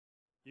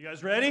You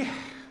guys ready?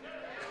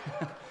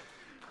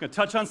 Gonna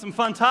touch on some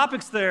fun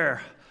topics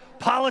there.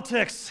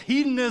 Politics,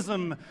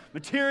 hedonism,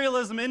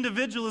 materialism,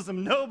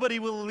 individualism. Nobody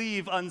will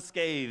leave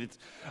unscathed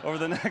over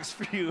the next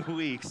few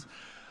weeks.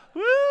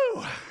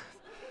 Woo!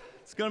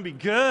 It's gonna be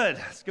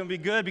good. It's gonna be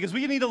good because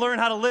we need to learn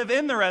how to live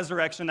in the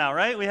resurrection now,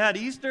 right? We had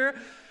Easter.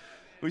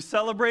 We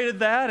celebrated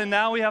that, and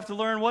now we have to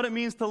learn what it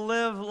means to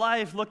live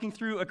life looking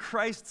through a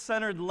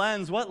Christ-centered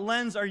lens. What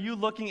lens are you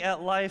looking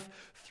at life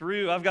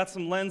through? I've got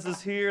some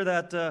lenses here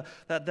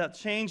that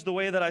change the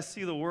way that I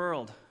see the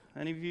world.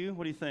 Any of you?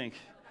 What do you think?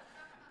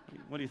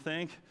 What do you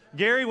think?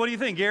 Gary, what do you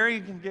think?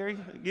 Gary?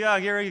 Yeah,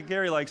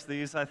 Gary likes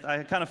these. I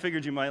kind of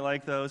figured you might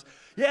like those.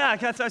 Yeah,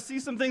 I see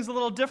some things a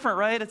little different,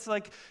 right? It's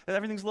like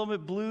everything's a little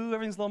bit blue,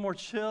 everything's a little more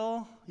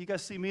chill. You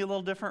guys see me a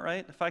little different,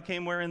 right? If I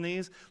came wearing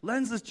these.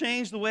 Lenses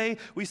change the way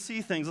we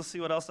see things. Let's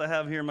see what else I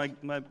have here, my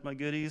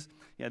goodies.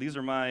 Yeah, these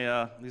are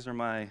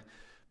my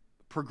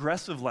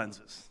progressive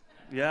lenses.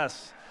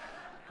 Yes.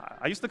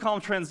 I used to call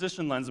them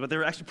transition lenses, but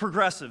they're actually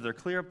progressive. They're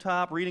clear up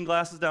top, reading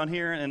glasses down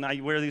here, and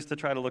I wear these to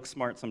try to look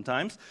smart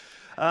sometimes.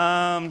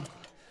 No,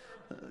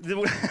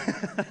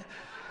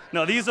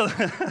 these are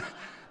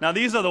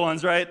the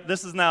ones, right?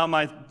 This is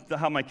now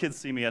how my kids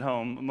see me at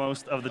home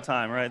most of the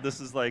time, right? This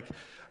is like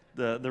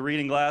the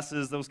reading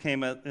glasses. Those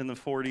came in the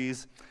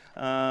 40s.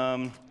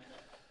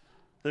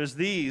 There's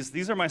these.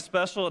 These are my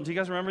special. Do you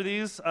guys remember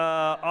these?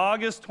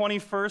 August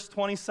 21st,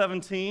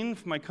 2017,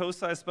 my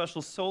co-size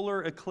special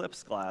solar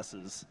eclipse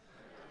glasses.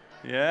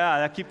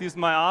 Yeah, I keep these in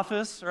my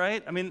office,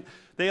 right? I mean,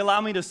 they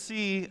allow me to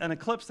see an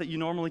eclipse that you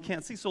normally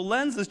can't see. So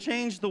lenses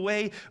change the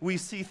way we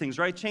see things,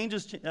 right?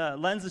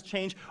 Lenses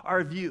change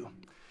our view.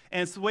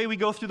 And it's the way we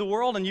go through the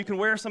world, and you can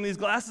wear some of these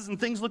glasses and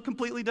things look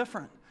completely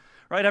different.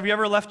 Right? Have you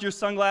ever left your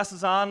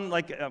sunglasses on?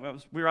 Like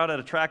we were out at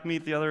a track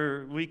meet the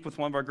other week with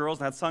one of our girls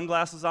and had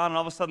sunglasses on, and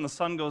all of a sudden the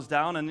sun goes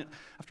down, and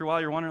after a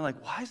while you're wondering,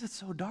 like, why is it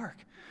so dark?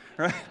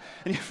 Right?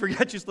 And you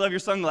forget you still have your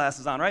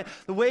sunglasses on, right?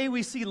 The way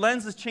we see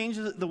lenses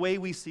changes the way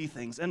we see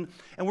things. And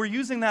we're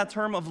using that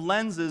term of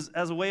lenses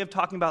as a way of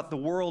talking about the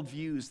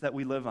worldviews that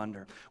we live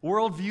under.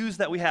 Worldviews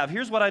that we have.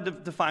 Here's what I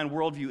define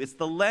worldview. It's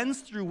the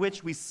lens through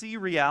which we see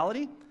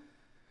reality,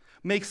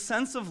 make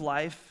sense of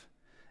life,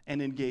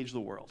 and engage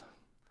the world.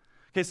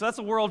 Okay, so that's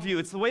a worldview.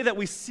 It's the way that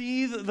we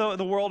see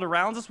the world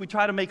around us. We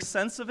try to make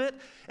sense of it.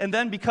 And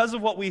then because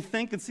of what we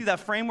think and see that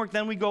framework,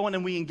 then we go in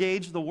and we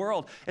engage the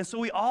world. And so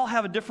we all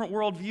have a different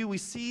worldview. We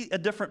see a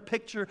different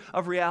picture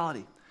of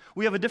reality.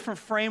 We have a different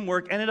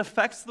framework, and it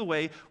affects the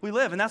way we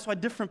live. And that's why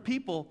different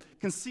people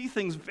can see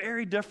things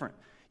very different.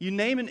 You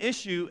name an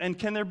issue, and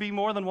can there be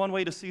more than one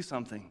way to see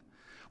something?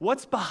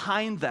 What's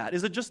behind that?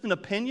 Is it just an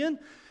opinion?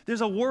 There's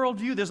a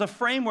worldview. There's a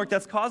framework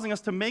that's causing us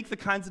to make the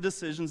kinds of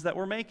decisions that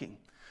we're making.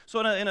 So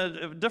in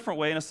a different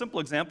way, in a simple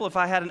example, if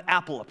I had an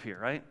apple up here,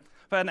 right?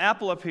 If I had an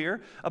apple up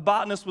here, a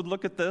botanist would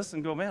look at this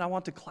and go, man, I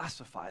want to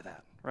classify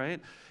that, right?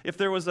 If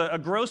there was a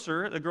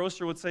grocer, the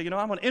grocer would say, you know,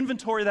 I'm going to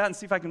inventory that and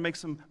see if I can make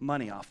some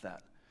money off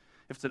that.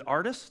 If it's an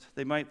artist,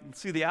 they might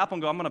see the apple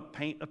and go, I'm going to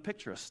paint a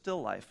picture, a still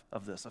life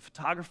of this. A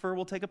photographer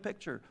will take a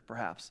picture,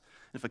 perhaps.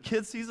 And if a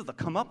kid sees it, they'll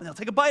come up and they'll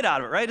take a bite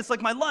out of it, right? It's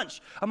like my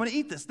lunch. I'm going to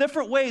eat this.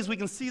 Different ways we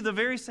can see the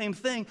very same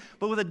thing,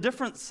 but with a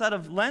different set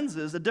of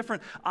lenses, a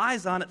different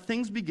eyes on it,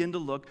 things begin to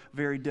look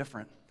very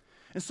different.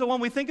 And so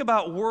when we think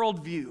about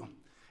worldview,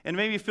 and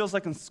maybe it feels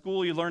like in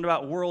school you learned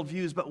about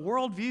worldviews, but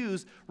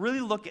worldviews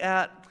really look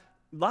at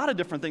a lot of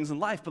different things in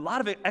life, but a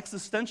lot of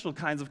existential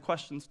kinds of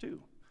questions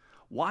too.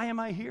 Why am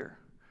I here?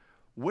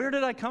 Where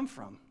did I come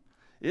from?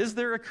 Is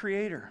there a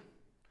creator?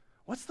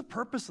 What's the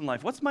purpose in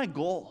life? What's my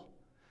goal?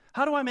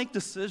 How do I make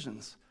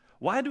decisions?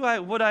 Why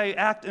would I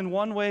act in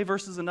one way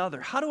versus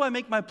another? How do I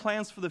make my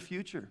plans for the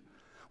future?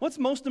 What's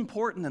most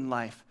important in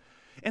life?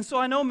 And so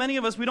I know many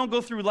of us, we don't go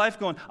through life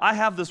going, I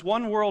have this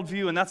one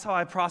worldview and that's how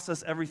I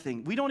process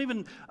everything. We don't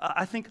even,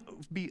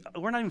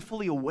 we're not even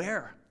fully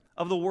aware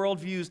of the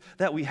worldviews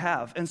that we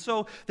have. And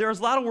so there's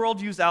a lot of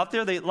worldviews out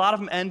there. A lot of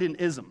them end in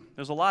ism.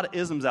 There's a lot of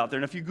isms out there.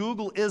 And if you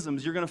Google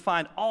isms, you're going to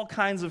find all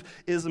kinds of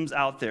isms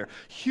out there.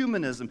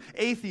 Humanism,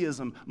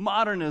 atheism,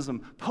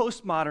 modernism,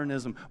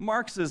 postmodernism,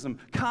 Marxism,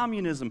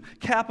 communism,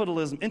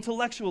 capitalism,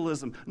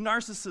 intellectualism,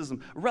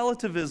 narcissism,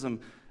 relativism,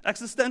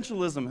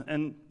 existentialism.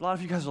 And a lot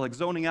of you guys are like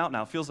zoning out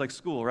now. It feels like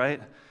school, right?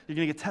 You're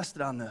going to get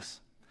tested on this.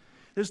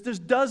 There's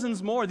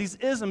dozens more, these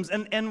isms,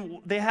 and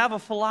they have a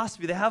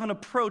philosophy, they have an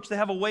approach, they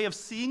have a way of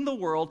seeing the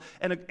world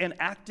and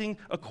acting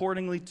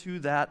accordingly to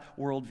that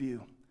worldview.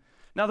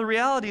 Now, the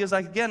reality is,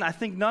 I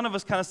think none of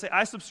us kind of say,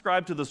 I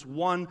subscribe to this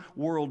one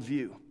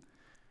worldview.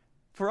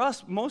 For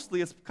us,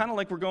 mostly, it's kind of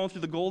like we're going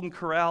through the golden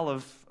corral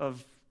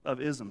of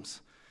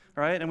isms.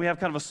 Right? And we have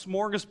kind of a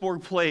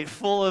smorgasbord plate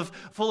full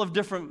of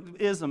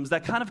different isms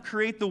that kind of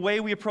create the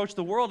way we approach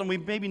the world, and we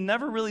maybe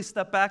never really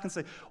step back and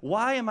say,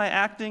 why am I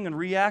acting and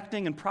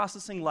reacting and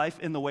processing life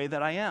in the way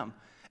that I am?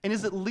 And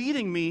is it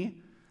leading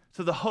me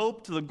to the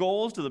hope, to the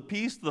goals, to the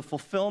peace, to the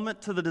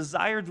fulfillment, to the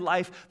desired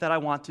life that I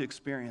want to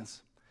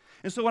experience?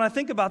 And so when I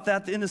think about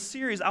that, in this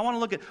series, I want to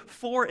look at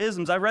 4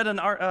 isms. I read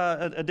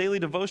a daily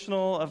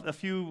devotional a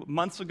few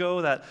months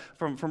ago that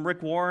from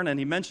Rick Warren, and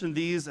he mentioned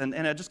these, and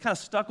it just kind of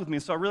stuck with me.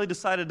 So I really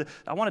decided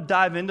I want to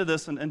dive into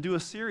this and do a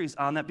series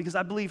on that, because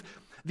I believe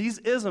these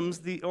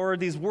isms, or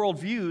these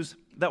worldviews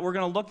that we're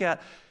going to look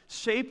at,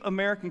 shape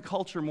American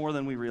culture more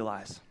than we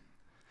realize.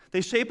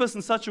 They shape us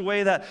in such a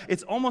way that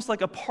it's almost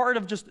like a part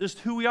of just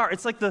who we are.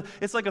 It's like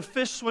a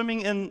fish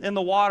swimming in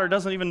the water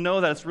doesn't even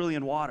know that it's really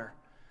in water.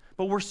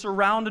 But we're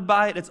surrounded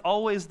by it. It's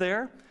always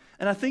there.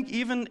 And I think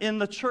even in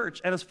the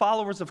church and as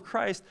followers of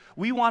Christ,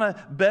 we want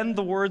to bend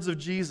the words of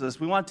Jesus.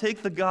 We want to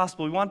take the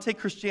gospel. We want to take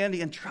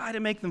Christianity and try to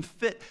make them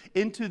fit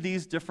into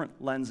these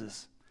different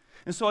lenses.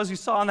 And so as you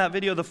saw in that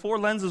video, the 4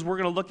 lenses we're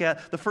going to look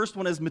at, the first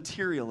one is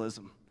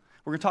materialism.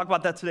 We're going to talk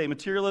about that today.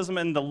 Materialism,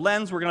 and the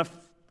lens we're going to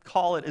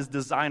call it is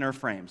designer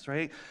frames,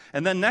 right?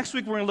 And then next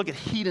week we're going to look at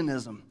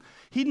hedonism.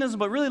 Hedonism,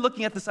 but really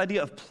looking at this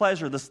idea of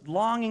pleasure, this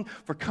longing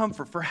for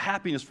comfort, for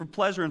happiness, for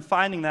pleasure, and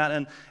finding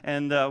that,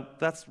 and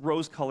that's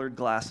rose-colored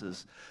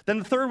glasses. Then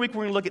the third week,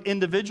 we're going to look at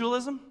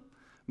individualism,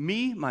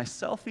 me, my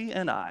selfie,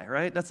 and I,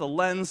 right? That's a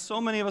lens. So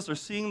many of us are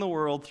seeing the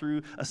world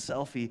through a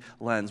selfie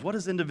lens. What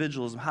is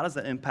individualism? How does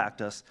that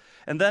impact us?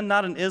 And then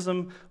not an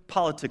ism,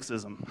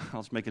 politicsism.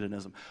 I'll just make it an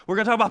ism. We're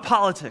going to talk about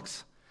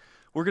politics.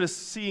 We're going to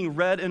seeing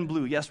red and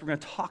blue. Yes, we're going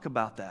to talk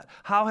about that.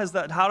 How does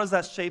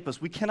that shape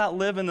us? We cannot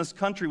live in this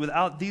country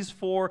without these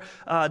 4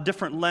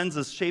 different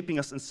lenses shaping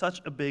us in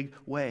such a big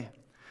way.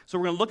 So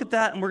we're going to look at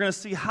that, and we're going to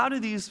see, how do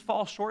these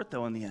fall short,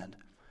 though, in the end?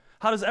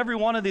 How does every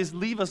one of these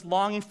leave us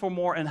longing for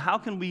more, and how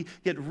can we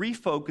get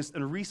refocused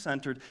and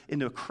recentered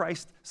into a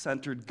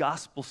Christ-centered,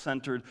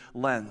 gospel-centered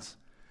lens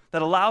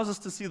that allows us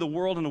to see the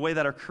world in a way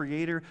that our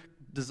Creator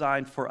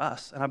designed for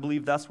us? And I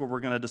believe that's where we're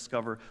going to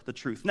discover the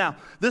truth. Now,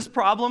 this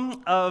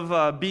problem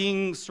of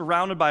being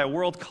surrounded by a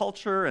world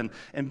culture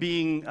and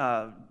being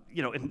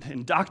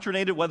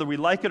indoctrinated, whether we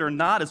like it or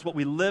not, it's what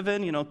we live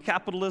in,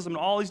 capitalism and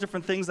all these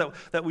different things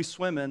that we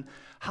swim in.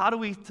 How do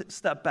we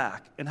step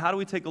back, and how do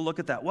we take a look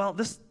at that? Well,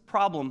 this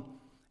problem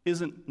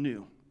isn't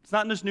new. It's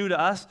not just new to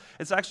us.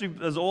 It's actually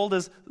as old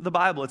as the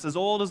Bible. It's as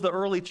old as the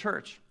early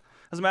church.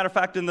 As a matter of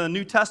fact, in the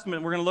New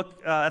Testament, we're going to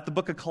look at the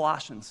book of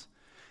Colossians.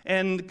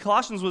 And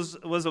Colossians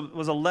was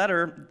a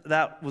letter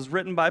that was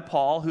written by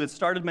Paul, who had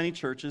started many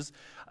churches,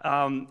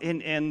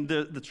 in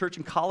the church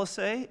in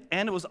Colossae,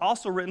 and it was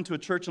also written to a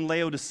church in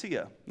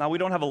Laodicea. Now, we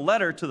don't have a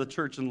letter to the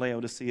church in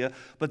Laodicea,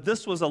 but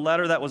this was a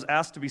letter that was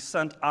asked to be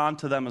sent on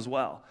to them as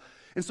well.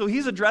 And so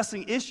he's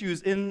addressing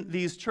issues in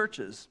these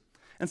churches.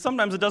 And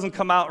sometimes it doesn't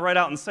come out right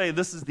out and say,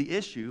 this is the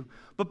issue,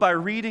 but by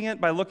reading it,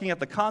 by looking at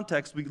the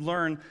context, we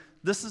learn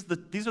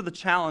these are the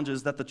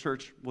challenges that the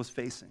church was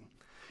facing.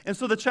 And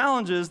so the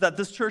challenge is that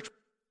this church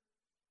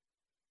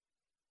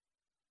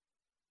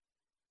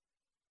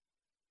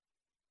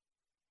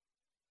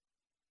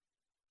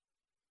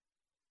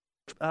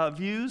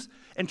views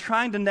and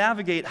trying to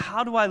navigate,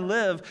 how do I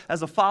live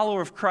as a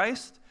follower of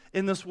Christ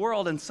in this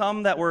world? And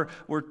some that were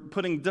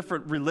putting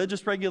different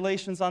religious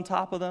regulations on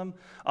top of them.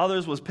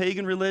 Others was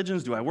pagan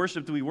religions. Do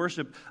we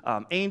worship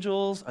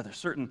angels? Are there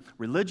certain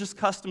religious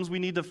customs we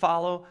need to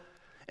follow?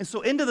 And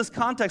so into this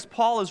context,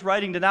 Paul is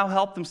writing to now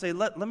help them say,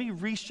 let me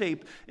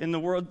reshape, in the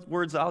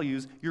words I'll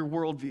use, your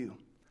worldview.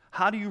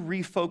 How do you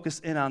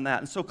refocus in on that?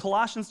 And so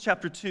Colossians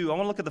chapter 2, I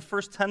want to look at the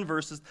first 10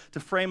 verses to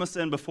frame us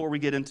in before we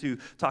get into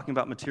talking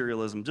about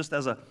materialism, just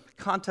as a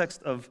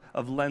context of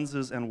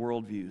lenses and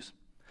worldviews.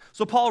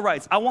 So Paul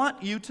writes, I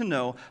want you to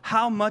know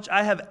how much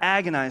I have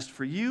agonized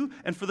for you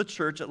and for the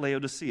church at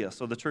Laodicea,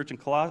 so the church in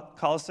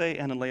Colossae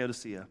and in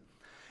Laodicea,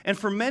 and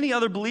for many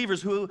other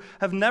believers who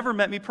have never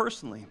met me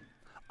personally.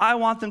 I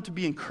want them to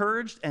be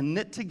encouraged and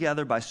knit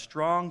together by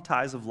strong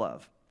ties of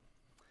love.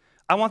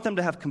 I want them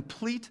to have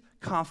complete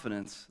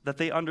confidence that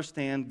they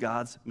understand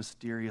God's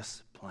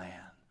mysterious plan.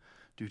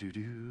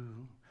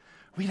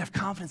 We'd have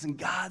confidence in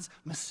God's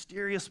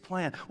mysterious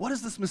plan. What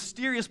is this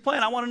mysterious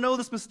plan? I want to know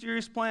this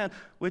mysterious plan,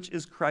 which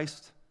is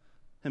Christ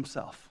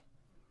himself.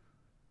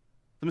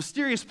 The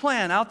mysterious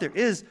plan out there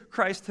is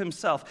Christ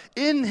himself.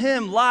 In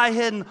him lie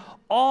hidden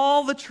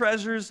all the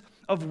treasures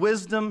of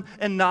wisdom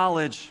and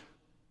knowledge.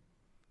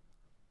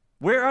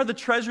 Where are the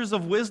treasures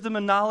of wisdom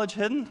and knowledge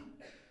hidden?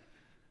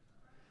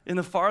 In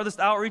the farthest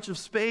outreach of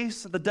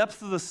space, at the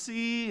depths of the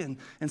sea, and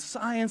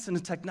science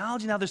and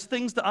technology. Now, there's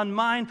things to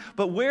unmine,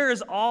 but where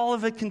is all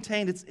of it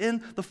contained? It's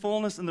in the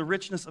fullness and the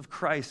richness of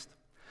Christ.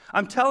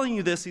 I'm telling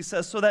you this, he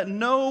says, so that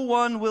no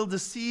one will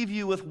deceive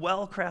you with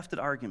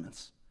well-crafted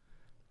arguments.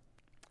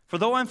 For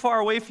though I'm far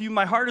away from you,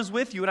 my heart is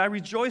with you, and I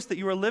rejoice that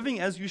you are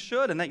living as you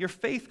should, and that your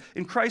faith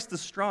in Christ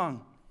is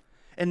strong.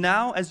 And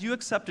now, as you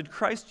accepted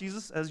Christ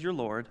Jesus as your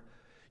Lord,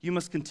 you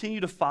must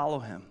continue to follow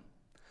him.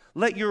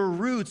 Let your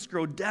roots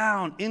grow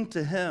down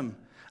into him,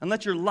 and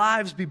let your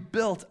lives be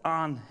built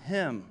on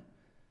him.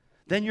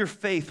 Then your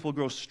faith will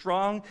grow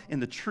strong in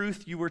the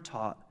truth you were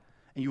taught,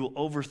 and you will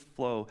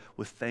overflow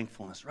with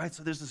thankfulness, right?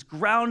 So there's this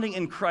grounding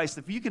in Christ.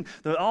 If you can,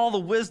 all the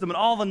wisdom and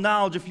all the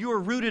knowledge, if you are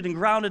rooted and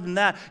grounded in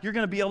that, you're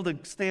going to be able to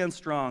stand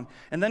strong.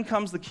 And then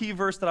comes the key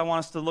verse that I want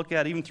us to look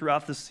at even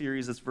throughout this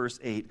series. It's verse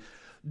 8.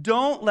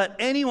 Don't let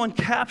anyone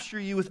capture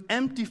you with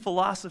empty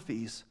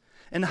philosophies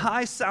and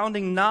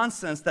high-sounding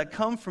nonsense that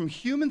come from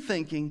human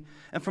thinking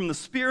and from the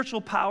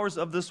spiritual powers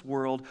of this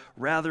world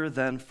rather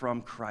than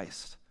from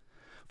Christ.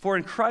 For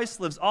in Christ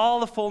lives all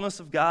the fullness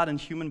of God in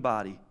human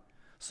body.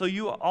 So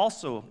you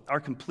also are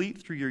complete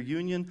through your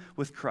union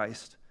with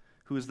Christ,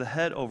 who is the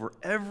head over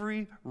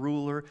every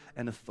ruler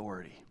and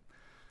authority.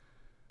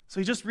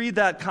 So you just read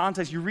that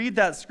context, you read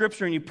that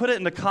scripture, and you put it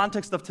in the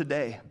context of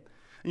today.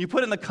 And you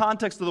put it in the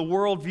context of the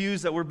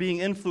worldviews that we're being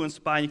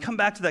influenced by, and you come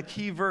back to that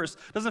key verse.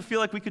 Doesn't it feel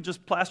like we could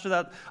just plaster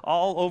that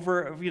all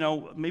over,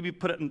 maybe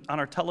put it on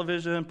our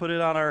television, put it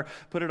on our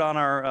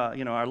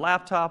our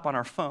laptop, on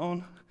our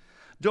phone?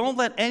 Don't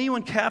let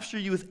anyone capture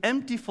you with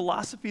empty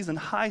philosophies and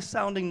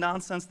high-sounding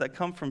nonsense that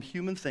come from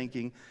human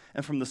thinking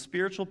and from the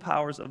spiritual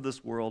powers of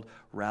this world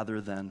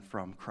rather than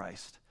from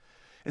Christ.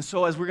 And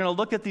so as we're going to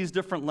look at these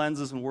different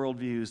lenses and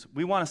worldviews,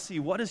 we want to see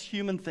what is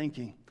human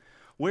thinking,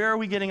 where are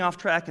we getting off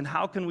track, and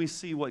how can we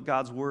see what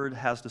God's word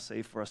has to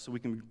say for us so we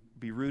can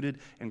be rooted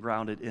and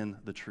grounded in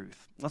the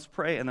truth. Let's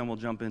pray, and then we'll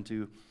jump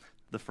into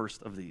the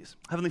first of these.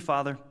 Heavenly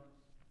Father,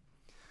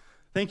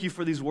 thank you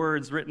for these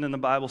words written in the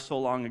Bible so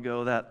long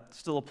ago that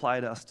still apply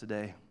to us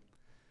today.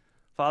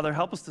 Father,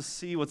 help us to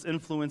see what's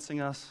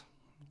influencing us,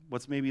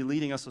 what's maybe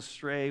leading us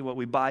astray, what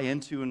we buy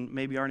into and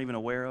maybe aren't even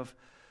aware of.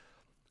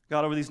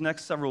 God, over these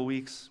next several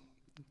weeks,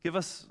 give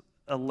us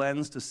a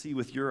lens to see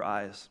with your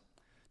eyes,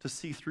 to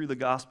see through the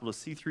gospel, to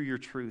see through your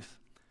truth,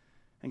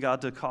 and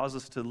God, to cause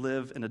us to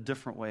live in a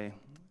different way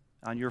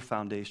on your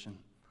foundation.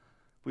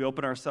 We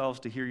open ourselves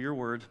to hear your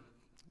word.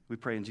 We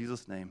pray in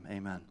Jesus' name,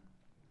 amen.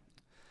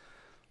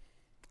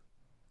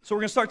 So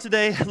we're going to start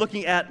today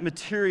looking at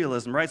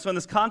materialism, right? So in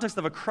this context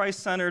of a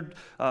Christ-centered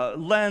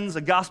lens,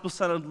 a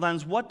gospel-centered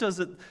lens, what does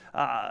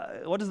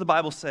the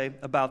Bible say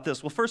about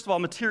this? Well, first of all,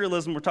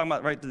 materialism, we're talking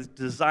about, right, the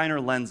designer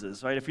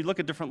lenses, right? If you look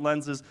at different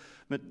lenses,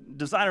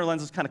 designer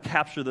lenses kind of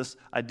capture this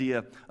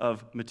idea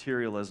of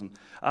materialism.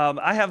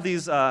 I have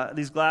these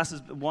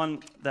glasses,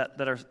 one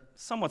that are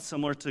somewhat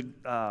similar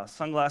to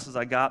sunglasses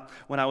I got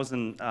when I was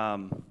in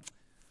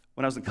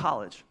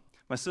college.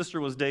 My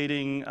sister was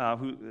dating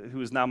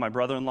who is now my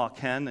brother-in-law,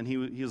 Ken, and he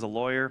was a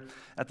lawyer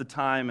at the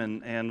time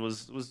and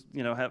was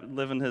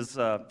living his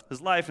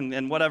life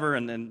and whatever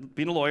and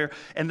being a lawyer.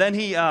 And then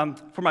he,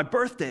 for my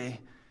birthday,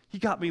 he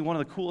got me one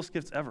of the coolest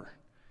gifts ever.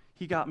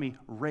 He got me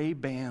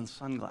Ray-Ban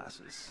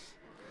sunglasses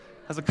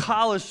as a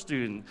college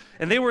student.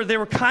 And they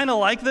were kind of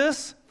like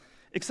this,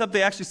 except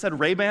they actually said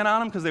Ray-Ban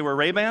on them because they were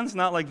Ray-Bans,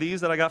 not like these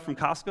that I got from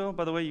Costco.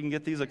 By the way, you can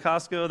get these at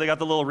Costco. They got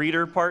the little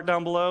reader part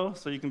down below,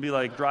 so you can be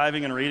like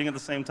driving and reading at the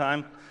same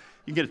time.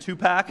 You can get a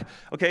 2-pack.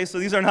 Okay, so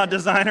these are not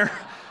designer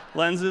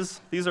lenses.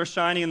 These are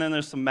shiny, and then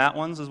there's some matte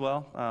ones as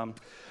well.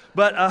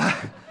 But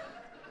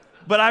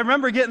I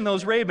remember getting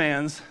those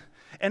Ray-Bans,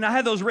 and I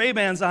had those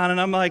Ray-Bans on, and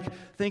I'm like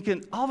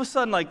thinking, all of a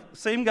sudden, like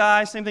same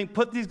guy, same thing,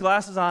 put these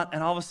glasses on,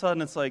 and all of a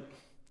sudden it's like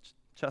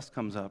chest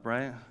comes up,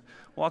 right?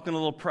 Walking a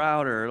little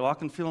prouder,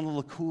 feeling a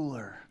little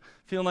cooler,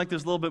 feeling like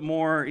there's a little bit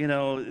more,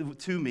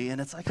 to me. And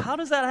it's like, how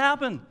does that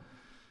happen?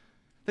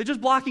 They're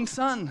just blocking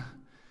sun.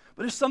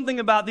 But there's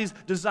something about these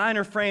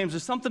designer frames.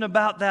 There's something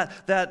about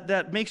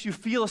that makes you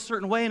feel a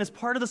certain way. And it's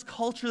part of this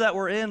culture that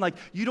we're in. Like,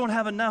 you don't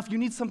have enough. You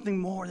need something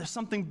more. There's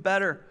something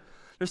better.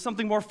 There's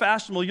something more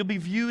fashionable. You'll be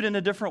viewed in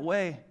a different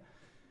way.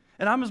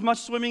 And I'm as much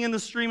swimming in the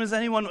stream as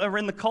anyone or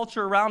in the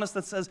culture around us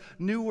that says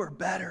newer,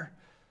 better.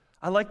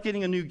 I like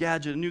getting a new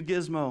gadget, a new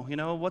gizmo.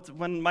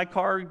 When my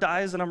car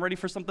dies and I'm ready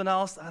for something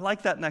else, I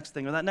like that next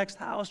thing or that next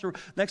house or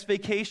next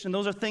vacation.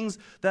 Those are things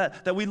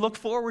that we look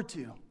forward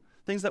to,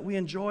 things that we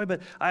enjoy.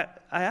 But I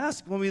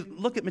ask, when we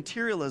look at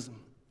materialism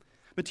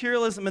and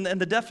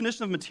the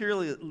definition of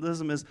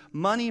materialism is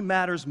money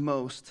matters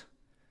most.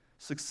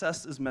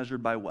 Success is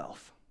measured by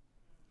wealth.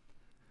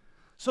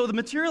 So the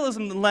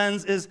materialism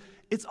lens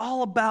it's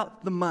all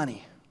about the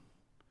money.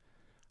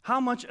 How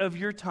much of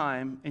your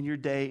time in your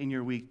day, in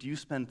your week, do you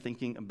spend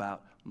thinking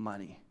about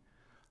money?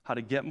 How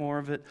to get more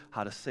of it,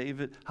 how to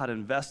save it, how to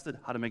invest it,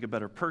 how to make a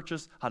better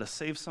purchase, how to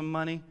save some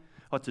money,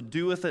 what to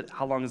do with it,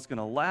 how long it's going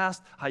to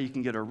last, how you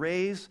can get a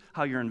raise,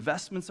 how your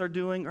investments are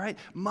doing, right?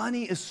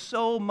 Money is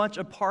so much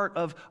a part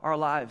of our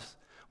lives.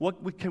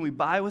 What can we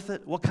buy with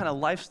it? What kind of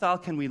lifestyle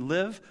can we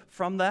live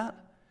from that?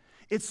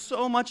 It's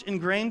so much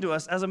ingrained to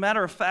us. As a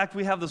matter of fact,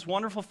 we have this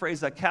wonderful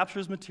phrase that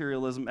captures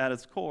materialism at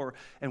its core,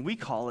 and we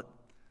call it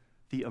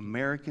the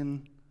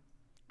American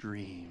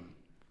dream,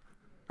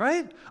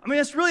 right? I mean,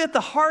 it's really at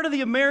the heart of the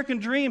American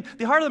dream.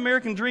 The heart of the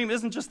American dream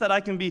isn't just that I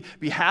can be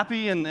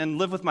happy and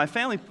live with my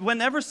family.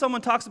 Whenever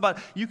someone talks about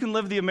you can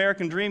live the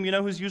American dream, you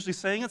know who's usually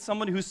saying it?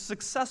 Somebody who's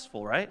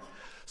successful, right?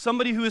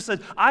 Somebody who has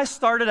said, I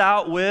started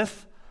out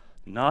with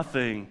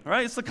nothing,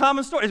 right? It's the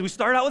common story. We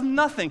started out with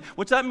nothing,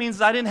 which that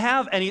means I didn't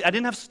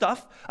have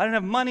stuff, I didn't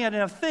have money, I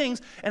didn't have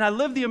things, and I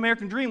lived the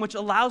American dream, which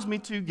allows me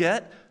to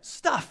get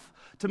stuff,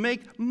 to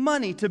make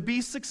money, to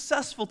be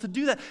successful, to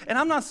do that. And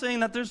I'm not saying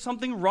that there's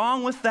something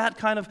wrong with that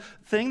kind of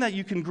thing, that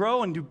you can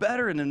grow and do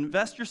better and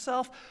invest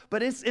yourself,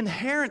 but it's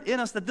inherent in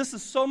us that this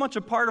is so much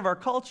a part of our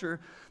culture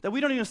that we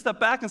don't even step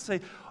back and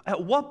say,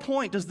 at what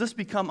point does this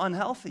become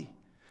unhealthy?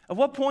 At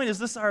what point is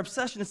this our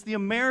obsession? It's the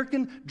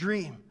American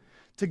dream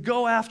to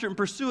go after and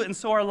pursue it. And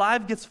so our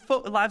lives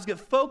get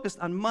focused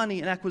on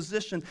money and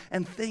acquisition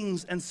and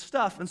things and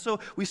stuff. And so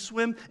we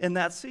swim in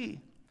that sea.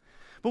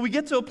 But we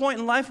get to a point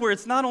in life where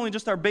it's not only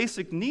just our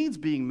basic needs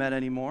being met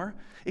anymore,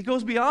 it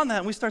goes beyond that,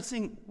 and we start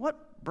seeing,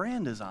 what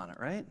brand is on it,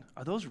 right?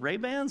 Are those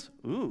Ray-Bans?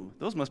 Ooh,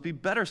 those must be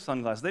better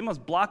sunglasses. They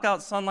must block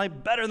out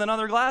sunlight better than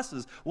other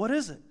glasses. What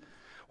is it?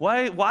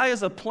 Why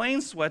is a plain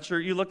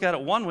sweatshirt, you look at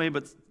it one way,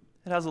 but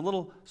it has a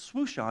little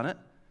swoosh on it,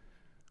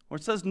 or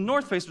it says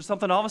North Face or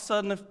something, all of a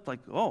sudden,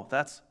 oh,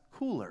 that's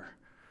cooler,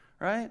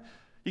 right?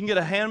 You can get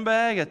a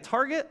handbag at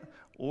Target,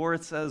 or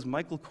it says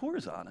Michael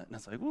Kors on it. And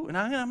it's like, ooh, and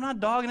I'm not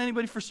dogging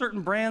anybody for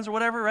certain brands or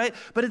whatever, right?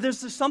 But there's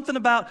something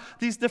about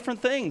these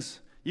different things.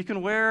 You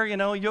can wear,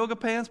 yoga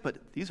pants, but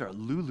these are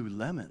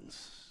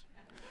Lululemons.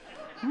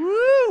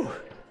 Woo!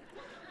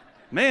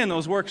 Man,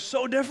 those work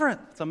so different.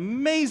 It's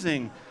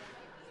amazing.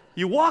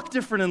 You walk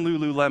different in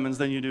Lululemons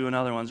than you do in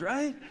other ones,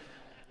 right?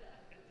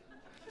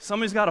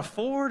 Somebody's got a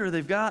Ford, or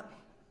they've got,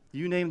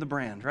 you name the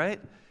brand,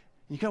 right?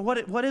 You go,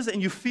 what is it?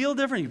 And you feel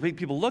different.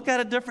 People look at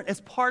it different. It's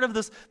part of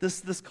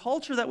this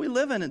culture that we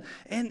live in.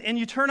 And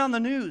you turn on the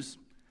news.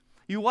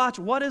 You watch,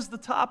 what is the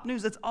top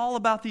news? It's all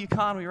about the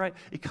economy, right?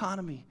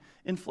 Economy,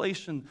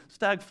 inflation,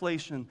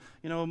 stagflation,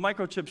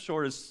 microchip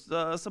shortage,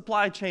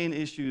 supply chain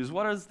issues.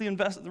 What is the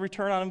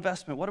return on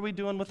investment? What are we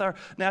doing with our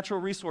natural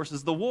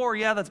resources? The war,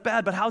 yeah, that's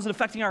bad, but how's it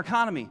affecting our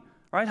economy,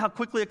 right? How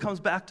quickly it comes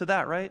back to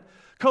that, right?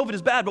 COVID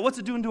is bad, but what's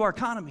it doing to our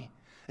economy?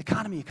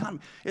 Economy,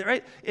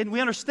 right? And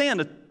we understand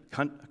that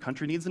a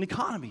country needs an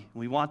economy.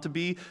 We want to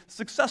be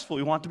successful.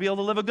 We want to be able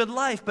to live a good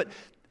life. But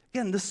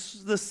again, the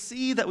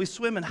sea that we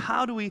swim in,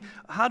 how do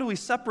we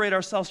separate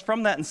ourselves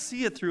from that and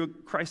see it through a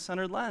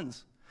Christ-centered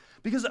lens?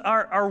 Because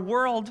our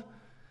world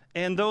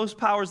and those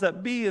powers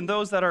that be and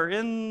those that are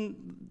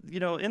in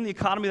the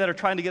economy that are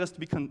trying to get us to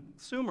be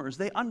consumers,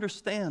 they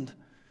understand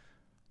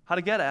how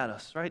to get at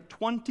us, right?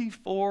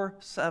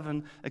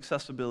 24/7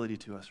 accessibility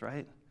to us,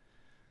 right?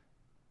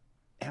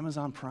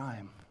 Amazon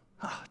Prime.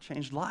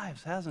 Changed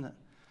lives, hasn't it?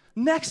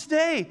 Next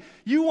day.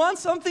 You want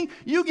something,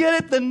 you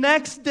get it the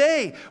next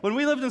day. When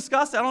we lived in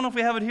Scottsdale, I don't know if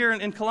we have it here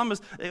in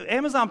Columbus,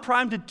 Amazon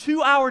Prime did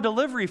 2-hour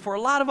delivery for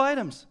a lot of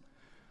items.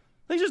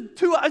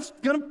 It's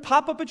going to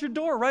pop up at your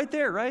door right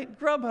there, right?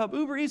 Grubhub,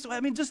 Uber Eats,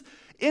 just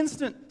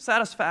instant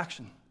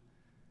satisfaction.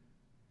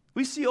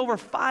 We see over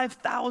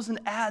 5,000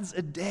 ads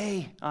a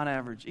day on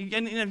average.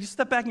 And if you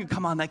step back and you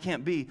come on, that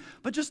can't be.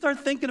 But just start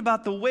thinking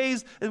about the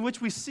ways in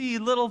which we see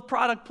little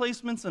product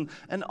placements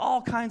and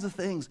all kinds of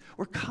things.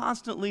 We're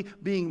constantly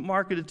being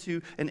marketed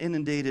to and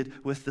inundated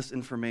with this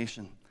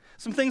information.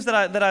 Some things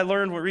that I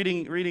learned when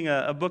reading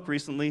a book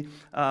recently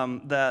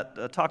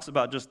that talks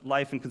about just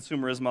life and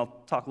consumerism.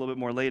 I'll talk a little bit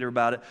more later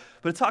about it.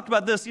 But it talked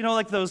about this,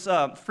 like those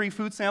free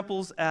food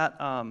samples at,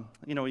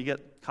 you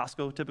get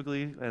Costco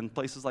typically and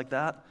places like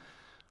that.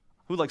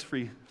 Who likes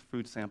free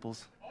food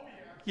samples? Oh,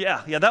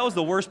 yeah, that was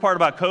the worst part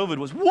about COVID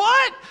was,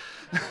 what?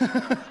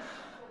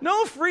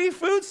 No free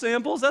food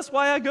samples, that's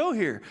why I go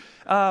here.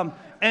 And,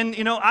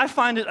 I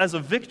find it as a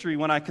victory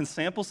when I can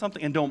sample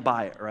something and don't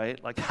buy it,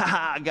 right? Like,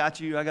 I got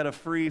you, I got a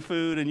free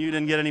food and you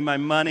didn't get any of my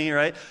money,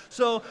 right?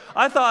 So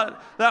I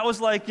thought that was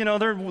like,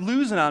 they're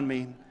losing on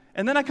me.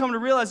 And then I come to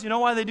realize,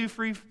 why they do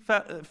free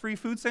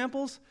food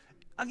samples?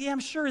 Yeah, I'm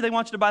sure they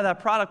want you to buy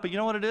that product, but you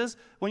know what it is?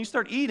 When you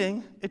start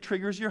eating, it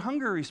triggers your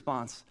hunger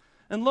response.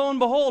 And lo and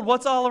behold,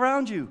 what's all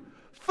around you?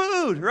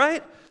 Food,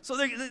 right? So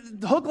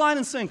the hook, line,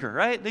 and sinker,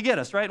 right? They get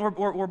us, right? And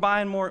we're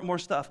buying more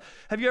stuff.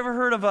 Have you ever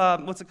heard of,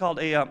 what's it called,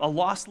 a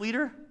loss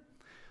leader?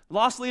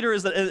 Loss leader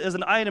is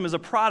an item, is a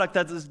product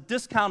that is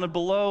discounted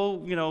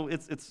below,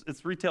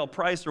 its retail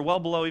price or well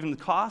below even the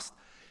cost.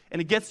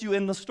 And it gets you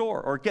in the store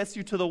or it gets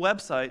you to the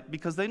website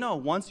because they know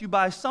once you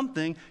buy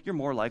something, you're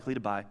more likely to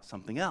buy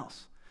something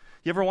else.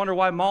 You ever wonder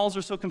why malls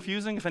are so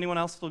confusing, if anyone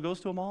else still goes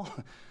to a mall?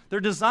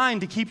 They're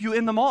designed to keep you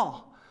in the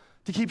mall.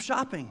 To keep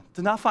shopping,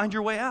 to not find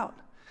your way out.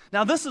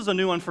 Now, this is a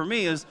new one for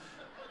me.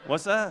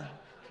 What's that?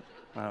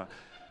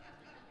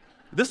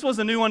 This was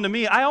a new one to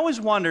me. I always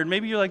wondered,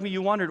 maybe you're like me,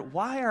 you wondered,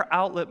 why are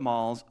outlet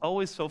malls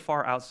always so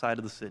far outside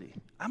of the city?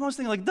 I'm always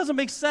thinking, it doesn't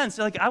make sense.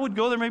 I would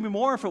go there maybe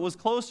more if it was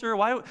closer.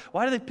 Why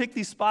do they pick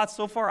these spots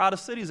so far out of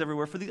cities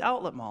everywhere for these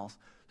outlet malls?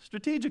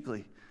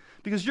 Strategically.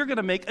 Because you're going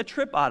to make a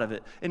trip out of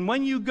it. And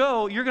when you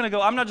go, you're going to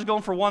go, I'm not just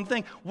going for one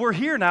thing. We're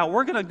here now.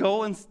 We're going to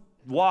go and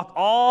walk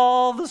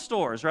all the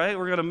stores, right?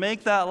 We're going to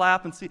make that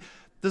lap and see.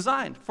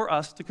 Designed for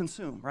us to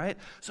consume, right?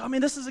 So,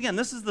 this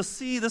is the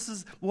sea. This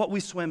is what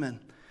we swim in.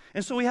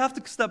 And so we have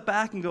to step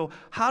back and go,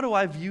 how do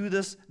I view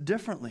this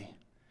differently?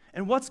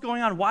 And what's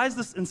going on? Why is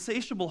this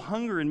insatiable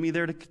hunger in me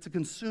there to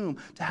consume,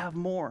 to have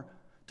more,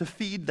 to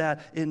feed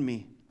that in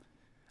me?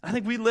 I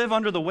think we live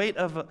under the weight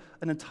of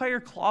an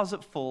entire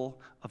closet full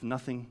of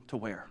nothing to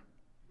wear,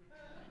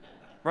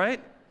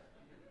 right?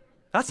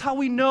 That's how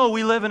we know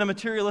we live in a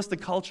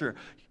materialistic culture.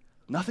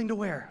 Nothing to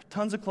wear,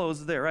 tons of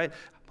clothes there, right?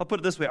 I'll put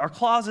it this way. Our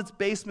closets,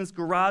 basements,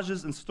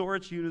 garages, and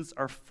storage units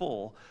are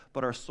full,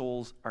 but our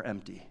souls are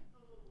empty.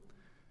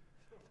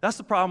 That's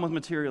the problem with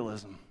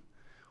materialism.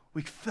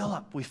 We fill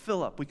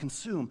up, we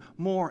consume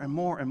more and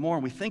more and more,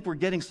 and we think we're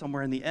getting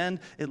somewhere. In the end,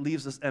 it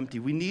leaves us empty.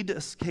 We need to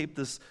escape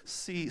this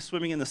sea,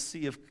 swimming in the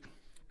sea of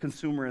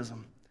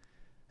consumerism.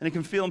 And it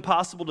can feel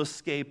impossible to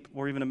escape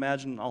or even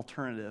imagine an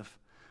alternative.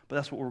 But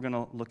that's what we're going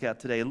to look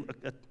at today. In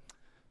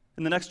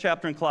the next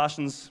chapter in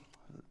Colossians,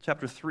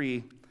 chapter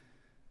 3,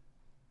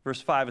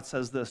 verse 5, it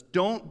says this: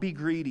 "Don't be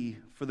greedy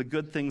for the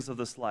good things of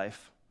this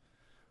life,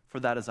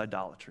 for that is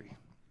idolatry."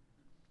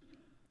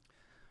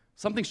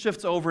 Something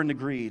shifts over into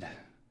greed.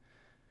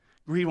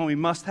 Greed when we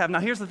must have. Now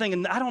here's the thing,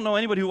 and I don't know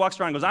anybody who walks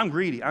around and goes, I'm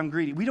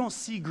greedy. We don't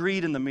see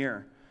greed in the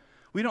mirror.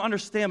 We don't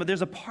understand, but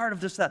there's a part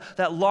of this,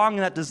 that longing,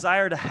 that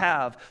desire to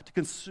have, to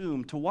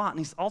consume, to want.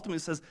 And he ultimately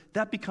says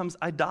that becomes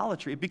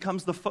idolatry. It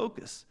becomes the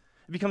focus.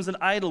 It becomes an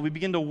idol. We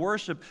begin to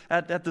worship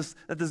at this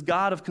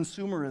God of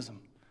consumerism,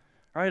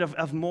 right,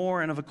 of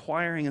more and of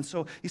acquiring. And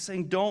so he's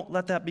saying don't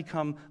let that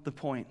become the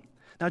point.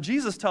 Now,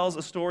 Jesus tells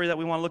a story that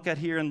we want to look at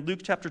here in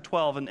Luke chapter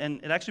 12, and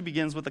it actually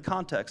begins with the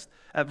context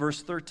at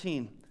verse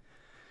 13.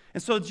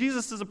 And so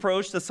Jesus is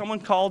approached as someone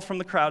called from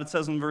the crowd. It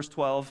says in verse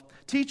 12,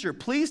 "Teacher,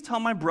 please tell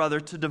my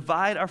brother to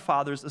divide our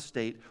father's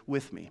estate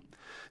with me."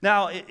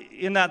 Now,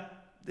 in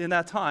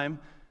that time,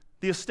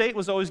 the estate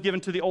was always given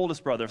to the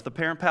oldest brother. If the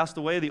parent passed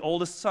away, the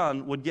oldest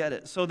son would get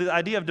it. So the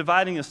idea of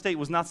dividing the estate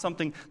was not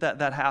something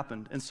that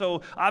happened. And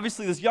so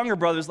obviously this younger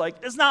brother's like,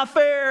 it's not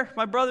fair.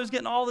 My brother's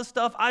getting all this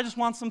stuff. I just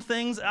want some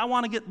things. I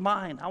want to get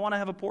mine. I want to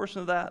have a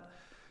portion of that.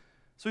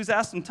 So he's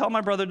asked him, tell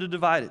my brother to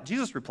divide it.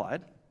 Jesus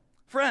replied,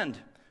 "Friend,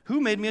 who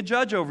made me a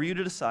judge over you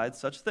to decide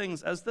such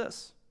things as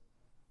this?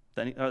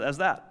 As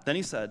that?" Then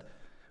he said,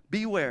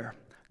 "Beware,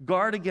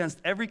 guard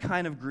against every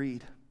kind of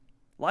greed.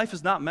 Life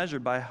is not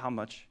measured by how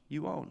much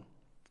you own."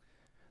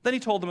 Then he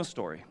told them a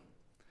story.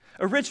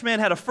 A rich man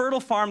had a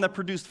fertile farm that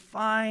produced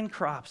fine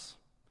crops.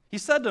 He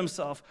said to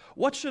himself,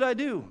 "What should I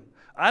do?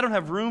 I don't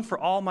have room for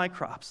all my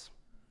crops."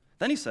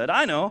 Then he said,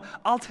 "I know,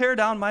 I'll tear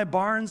down my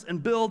barns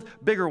and build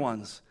bigger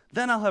ones.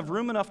 Then I'll have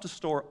room enough to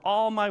store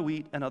all my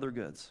wheat and other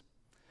goods.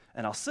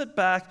 And I'll sit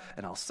back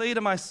and I'll say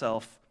to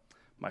myself,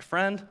 my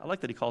friend," I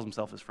like that he calls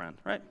himself his friend,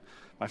 right?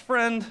 "My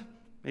friend,"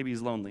 maybe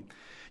he's lonely,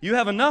 "you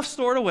have enough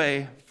stored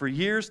away for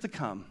years to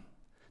come.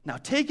 Now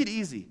take it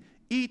easy,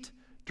 eat,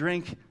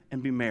 drink,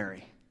 and be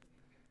merry."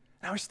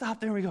 Now we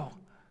stop there and we go,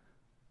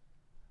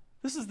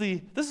 this is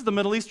the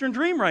Middle Eastern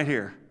dream right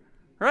here,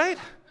 right?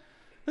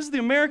 This is the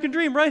American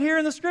dream right here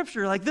in the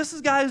scripture. Like, this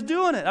guy's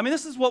doing it. I mean,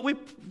 this is what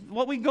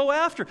we go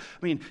after.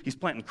 I mean, he's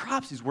planting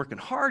crops, he's working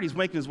hard, he's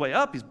making his way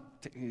up,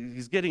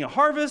 he's getting a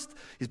harvest,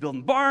 he's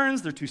building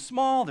barns, they're too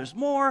small, there's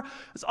more.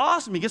 It's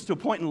awesome. He gets to a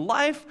point in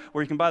life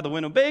where he can buy the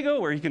Winnebago,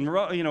 where he can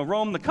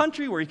roam the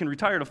country, where he can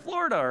retire to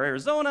Florida or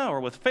Arizona or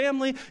with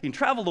family. He can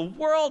travel the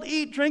world,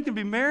 eat, drink, and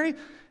be merry.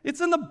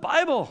 It's in the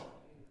Bible.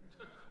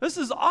 This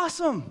is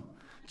awesome.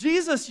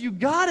 Jesus, you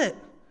got it.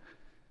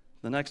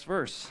 The next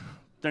verse.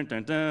 Dun,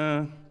 dun,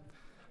 dun.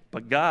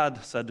 But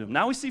God said to him.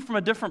 Now we see from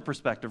a different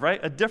perspective, right?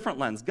 A different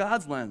lens,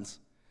 God's lens.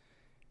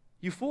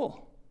 "You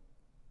fool.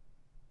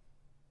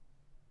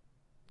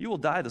 You will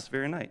die this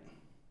very night.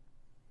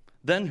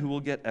 Then who will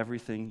get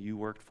everything you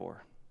worked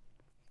for?"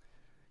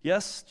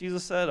 Yes,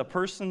 Jesus said, a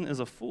person is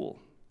a fool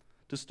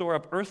to store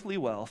up earthly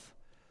wealth,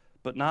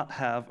 but not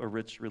have a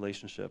rich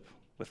relationship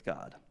with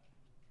God.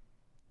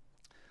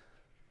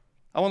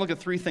 I want to look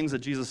at three things that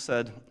Jesus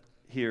said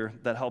here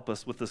that help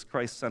us with this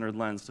Christ-centered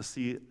lens to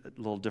see it a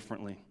little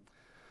differently.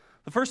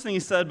 The first thing he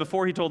said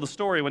before he told the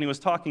story, when he was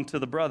talking to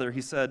the brother,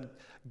 he said,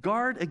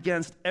 guard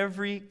against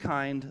every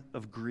kind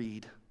of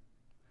greed.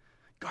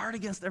 Guard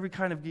against every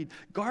kind of greed.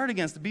 Guard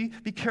against it.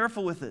 Be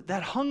careful with it.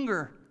 That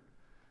hunger,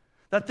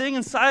 that thing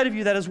inside of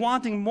you that is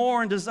wanting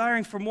more and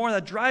desiring for more,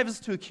 that drives us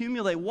to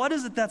accumulate. What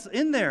is it that's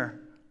in there?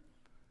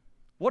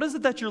 What is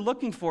it that you're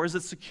looking for? Is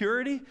it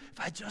security?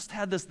 If I just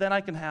had this, then I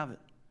can have it.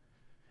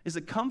 Is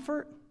it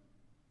comfort?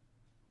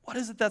 What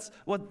is it that's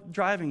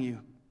driving you?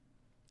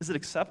 Is it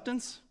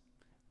acceptance?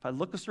 If I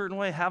look a certain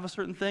way, have a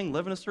certain thing,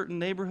 live in a certain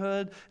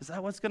neighborhood, is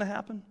that what's going to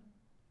happen?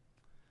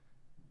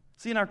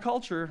 See, in our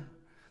culture,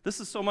 this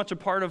is so much a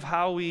part of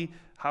how we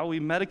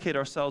medicate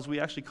ourselves, we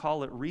actually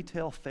call it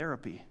retail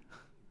therapy.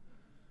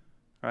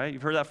 Right?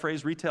 You've heard that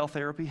phrase, retail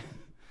therapy?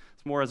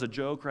 It's more as a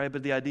joke, right?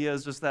 But the idea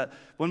is just that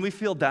when we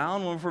feel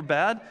down, when we're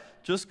bad,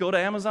 just go to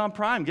Amazon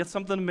Prime, get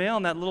something to mail,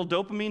 and that little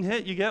dopamine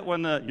hit you get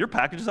when your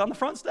package is on the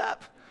front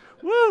step.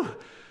 Woo!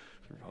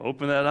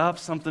 Open that up,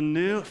 something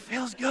new. It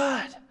feels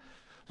good.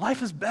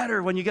 Life is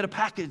better when you get a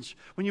package,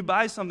 when you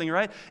buy something,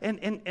 right?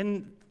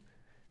 And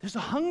there's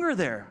a hunger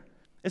there.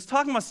 It's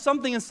talking about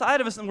something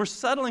inside of us, and we're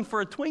settling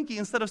for a Twinkie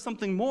instead of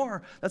something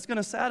more that's going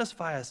to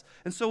satisfy us.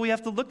 And so we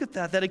have to look at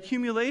that. That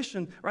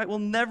accumulation, right, will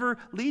never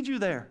lead you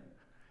there.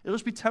 It'll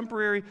just be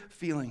temporary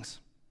feelings.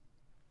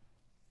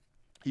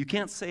 You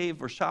can't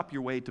save or shop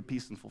your way to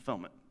peace and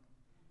fulfillment.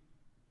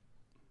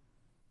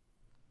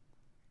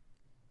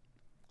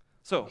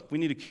 So we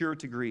need a cure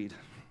to greed.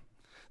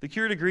 The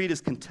cure to greed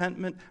is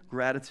contentment,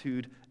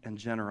 gratitude, and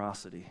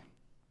generosity.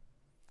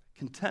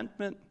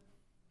 Contentment,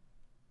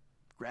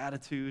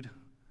 gratitude,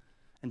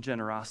 and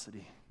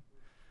generosity.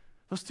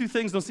 Those two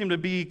things don't seem to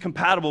be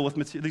compatible with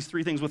these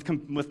three things with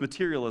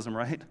materialism,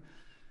 right?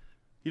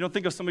 You don't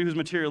think of somebody who's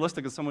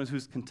materialistic as someone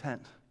who's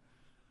content,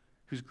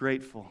 who's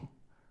grateful,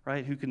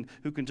 right? Who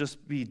can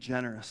just be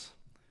generous.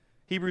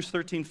 Hebrews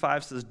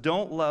 13:5 says,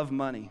 "Don't love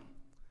money.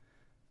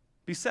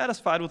 Be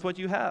satisfied with what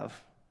you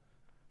have.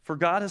 For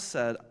God has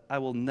said, I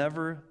will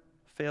never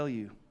fail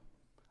you.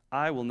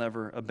 I will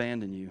never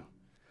abandon you."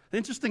 The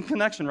interesting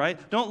connection, right?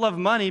 Don't love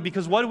money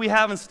because what do we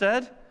have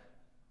instead?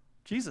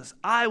 Jesus.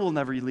 I will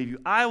never leave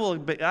you. I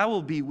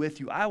will be with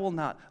you. I will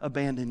not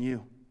abandon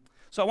you.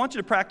 So I want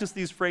you to practice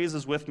these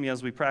phrases with me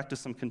as we practice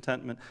some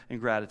contentment and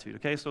gratitude,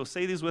 okay? So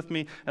say these with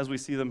me as we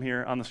see them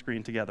here on the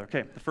screen together.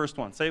 Okay, the first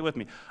one, say it with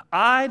me.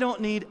 I don't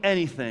need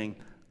anything.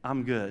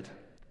 I'm good.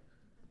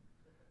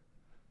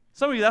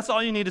 Some of you, that's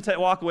all you need to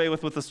walk away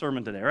with the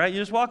sermon today, right? You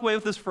just walk away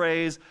with this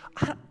phrase,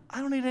 I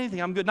don't need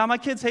anything, I'm good. Now, my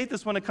kids hate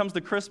this when it comes to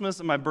Christmas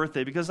and my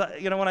birthday because,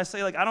 when I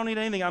say, I don't need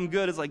anything, I'm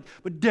good, it's like,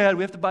 but Dad,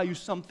 we have to buy you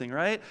something,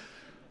 right?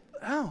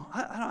 No,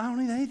 I don't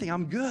need anything,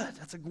 I'm good.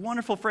 That's a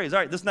wonderful phrase. All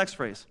right, this next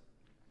phrase.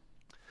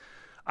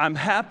 I'm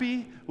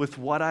happy with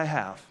what I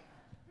have.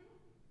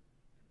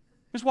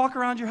 Just walk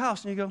around your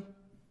house and you go,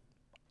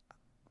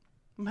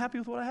 I'm happy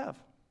with what I have.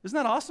 Isn't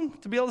that awesome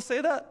to be able to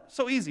say that?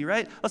 So easy,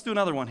 right? Let's do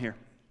another one here.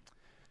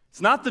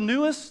 It's not the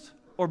newest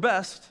or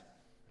best,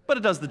 but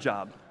it does the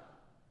job.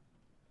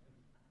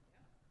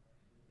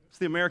 It's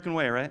the American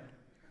way, right?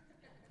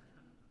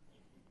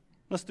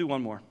 Let's do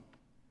one more.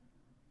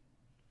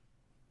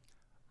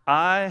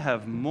 I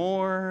have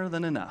more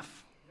than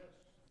enough.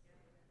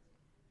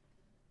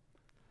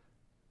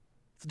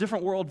 It's a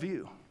different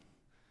worldview.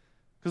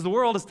 Because the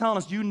world is telling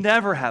us you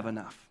never have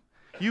enough.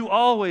 You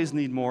always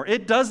need more.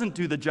 It doesn't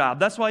do the job.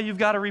 That's why you've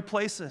got to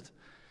replace it.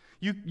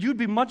 You'd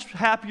be much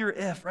happier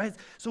if, right?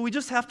 So we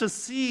just have to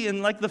see,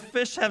 and like the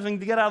fish having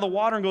to get out of the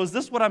water and go, is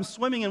this what I'm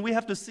swimming in? We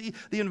have to see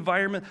the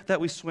environment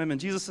that we swim in.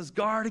 Jesus says,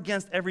 guard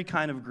against every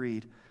kind of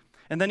greed.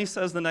 And then he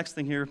says the next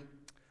thing here,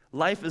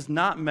 life is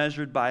not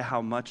measured by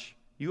how much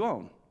you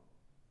own.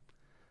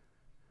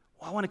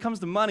 Well, when it comes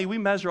to money, we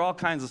measure all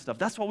kinds of stuff.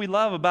 That's what we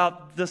love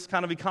about this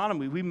kind of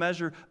economy. We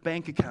measure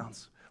bank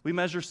accounts. We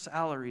measure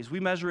salaries. We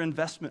measure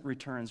investment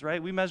returns,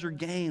 right? We measure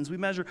gains. We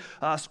measure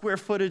square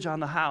footage on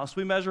the house.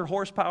 We measure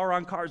horsepower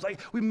on cars.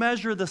 We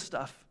measure this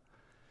stuff.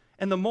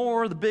 And the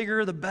more, the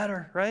bigger, the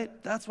better, right?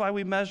 That's why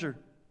we measure.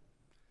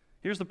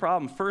 Here's the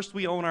problem. First,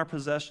 we own our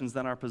possessions,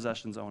 then our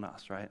possessions own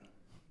us, right?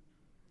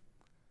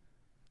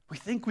 We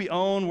think we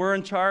own, we're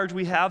in charge,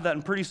 we have that,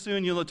 and pretty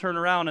soon you'll turn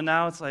around, and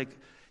now it's like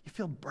you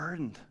feel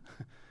burdened.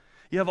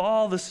 You have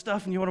all this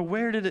stuff, and you wonder,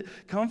 where did it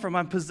come from?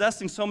 I'm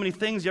possessing so many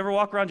things. You ever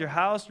walk around your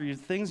house or your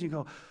things, and you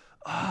go,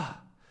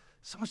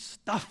 so much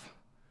stuff.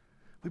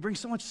 We bring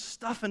so much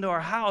stuff into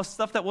our house,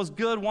 stuff that was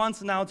good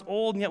once, and now it's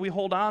old, and yet we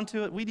hold on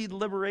to it. We need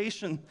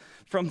liberation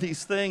from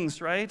these things,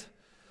 right?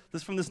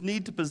 From this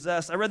need to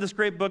possess. I read this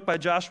great book by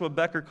Joshua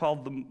Becker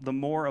called The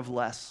More of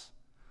Less.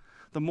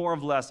 The More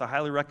of Less. I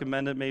highly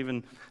recommend it. May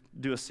even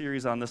do a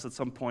series on this at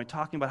some point,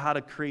 talking about how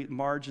to create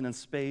margin and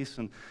space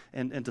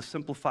and to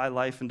simplify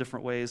life in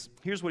different ways.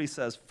 Here's what he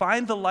says.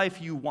 Find the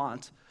life you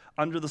want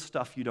under the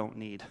stuff you don't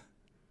need.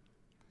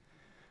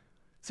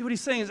 See, what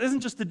he's saying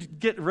isn't just to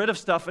get rid of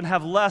stuff and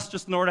have less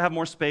just in order to have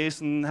more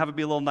space and have it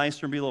be a little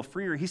nicer and be a little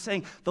freer. He's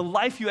saying the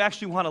life you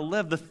actually want to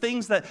live, the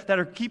things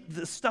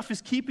the stuff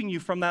is keeping you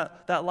from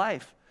that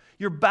life.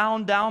 You're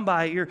bound down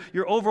by it.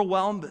 You're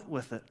overwhelmed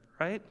with it,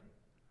 right?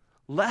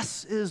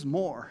 Less is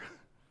more.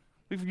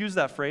 We've used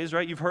that phrase,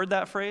 right? You've heard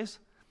that phrase?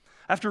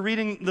 After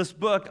reading this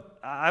book,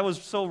 I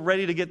was so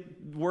ready to get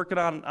working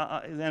on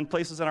and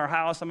places in our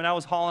house. I mean, I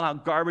was hauling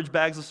out garbage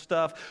bags of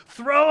stuff.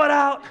 Throw it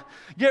out.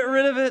 Get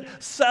rid of it.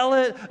 Sell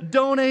it.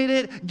 Donate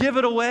it. Give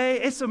it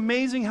away. It's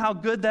amazing how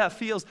good that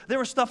feels. There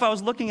was stuff I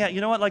was looking at. You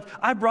know what? Like,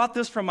 I brought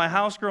this from my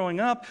house growing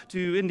up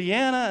to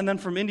Indiana, and then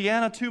from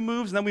Indiana, 2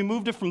 moves, and then we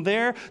moved it from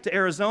there to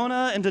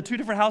Arizona and to 2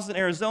 different houses in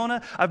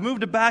Arizona. I've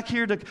moved it back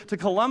here to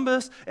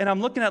Columbus, and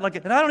I'm looking at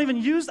and I don't even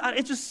use it.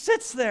 It just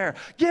sits there.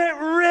 Get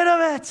rid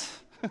of it.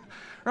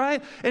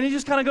 Right? And you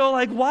just kind of go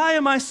why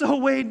am I so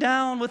weighed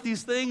down with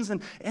these things?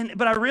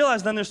 But I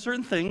realized then there's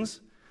certain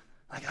things,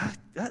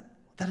 that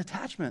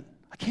attachment,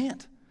 I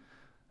can't.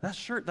 That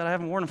shirt that I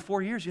haven't worn in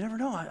 4 years, you never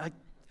know. I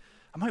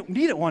might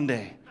need it one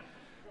day.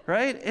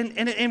 Right?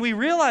 And we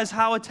realize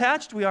how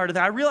attached we are to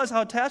that. I realize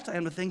how attached I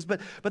am to things,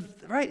 but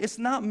right, it's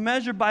not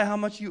measured by how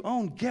much you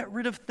own. Get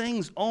rid of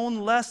things, own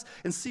less,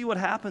 and see what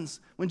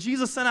happens. When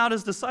Jesus sent out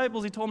his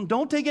disciples, he told them,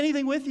 don't take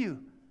anything with you.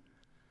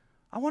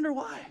 I wonder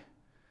why.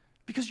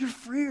 Because you're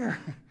freer.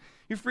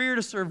 You're freer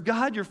to serve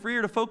God. You're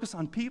freer to focus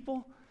on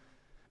people.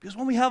 Because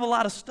when we have a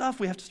lot of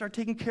stuff, we have to start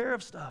taking care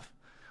of stuff.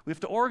 We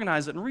have to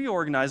organize it and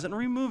reorganize it and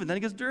remove it. Then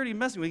it gets dirty and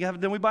messy.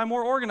 Then we buy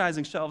more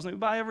organizing shelves, and we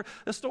buy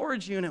a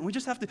storage unit. We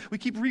just we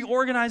keep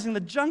reorganizing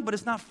the junk, but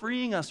it's not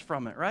freeing us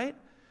from it, right?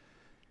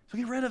 So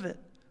get rid of it.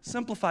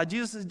 Simplify.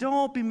 Jesus says,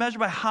 don't be measured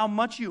by how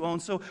much you own.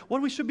 So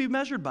what we should be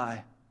measured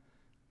by?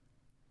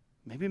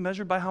 Maybe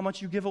measured by how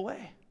much you give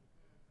away.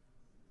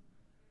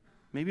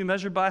 Maybe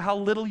measured by how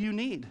little you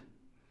need,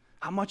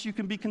 how much you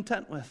can be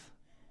content with.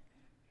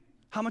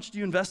 How much do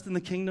you invest in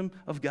the kingdom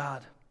of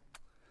God?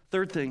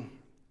 Third thing,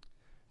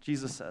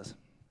 Jesus says,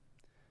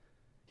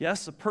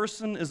 yes, a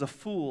person is a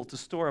fool to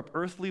store up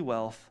earthly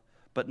wealth,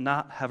 but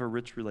not have a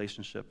rich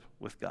relationship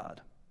with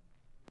God.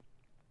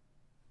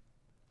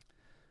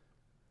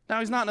 Now,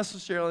 he's not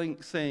necessarily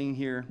saying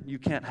here you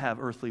can't have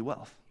earthly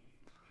wealth.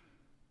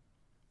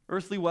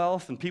 Earthly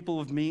wealth and people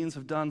of means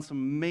have done some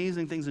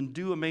amazing things and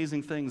do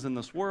amazing things in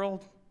this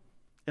world,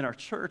 in our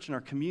church, in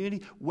our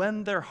community,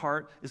 when their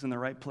heart is in the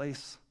right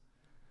place,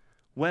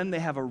 when they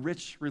have a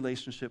rich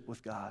relationship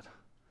with God.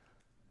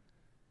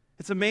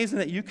 It's amazing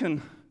that you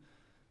can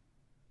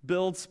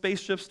build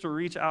spaceships to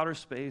reach outer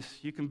space.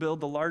 You can build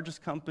the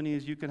largest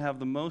companies. You can have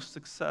the most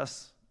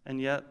success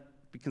and yet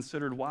be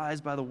considered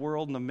wise by the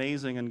world and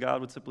amazing, and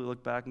God would simply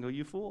look back and go,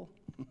 you fool.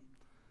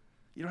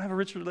 You don't have a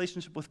rich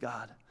relationship with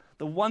God.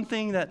 The one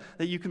thing that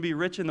you can be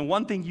rich in, the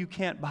one thing you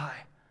can't buy,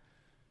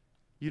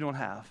 you don't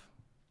have.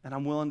 And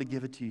I'm willing to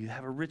give it to you.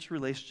 Have a rich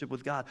relationship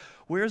with God.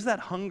 Where's that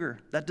hunger,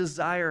 that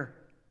desire?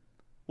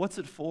 What's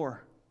it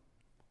for?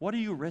 What are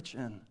you rich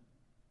in?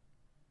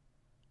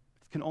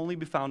 It can only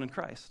be found in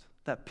Christ.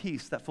 That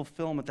peace, that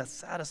fulfillment, that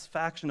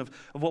satisfaction of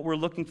what we're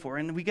looking for.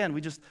 And again,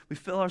 we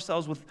fill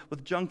ourselves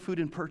with junk food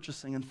and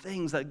purchasing and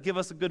things that give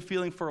us a good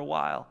feeling for a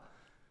while.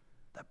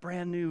 That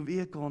brand new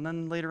vehicle, and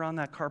then later on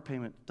that car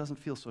payment doesn't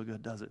feel so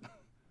good, does it?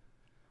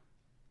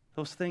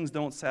 Those things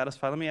don't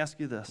satisfy. Let me ask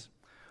you this.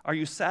 Are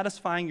you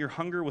satisfying your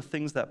hunger with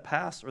things that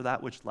pass or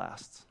that which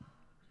lasts?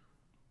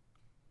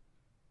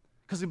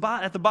 Because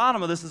at the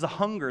bottom of this is a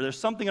hunger. There's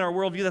something in our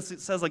worldview that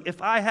says, like,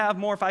 if I have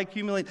more, if I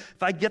accumulate,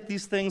 if I get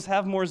these things,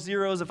 have more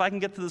zeros, if I can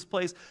get to this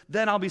place,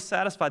 then I'll be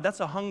satisfied. That's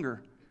a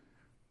hunger.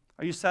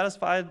 Are you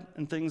satisfied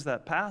in things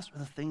that pass or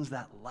the things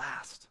that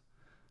last?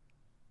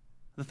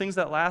 The things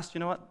that last, you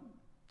know what?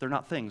 They're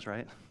not things,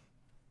 right?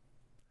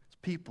 It's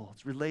people,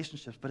 it's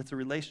relationships, but it's a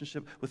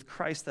relationship with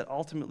Christ that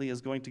ultimately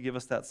is going to give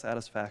us that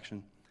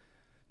satisfaction.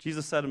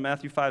 Jesus said in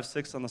Matthew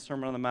 5:6 on the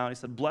Sermon on the Mount, he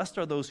said, blessed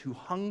are those who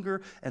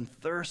hunger and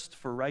thirst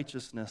for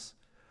righteousness,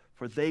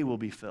 for they will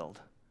be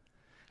filled.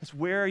 It's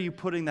where are you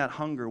putting that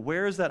hunger?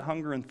 Where is that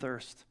hunger and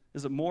thirst?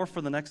 Is it more for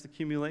the next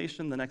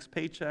accumulation, the next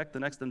paycheck, the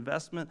next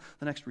investment,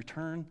 the next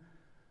return?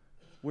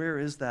 Where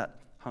is that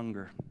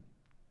hunger?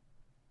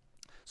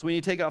 So when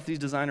you take off these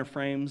designer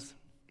frames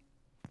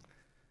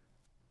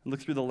and look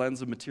through the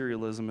lens of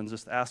materialism and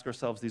just ask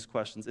ourselves these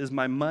questions, is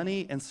my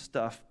money and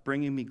stuff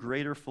bringing me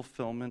greater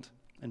fulfillment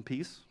and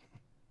peace,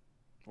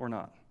 or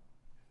not?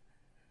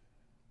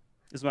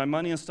 Is my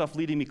money and stuff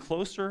leading me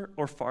closer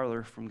or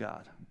farther from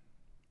God?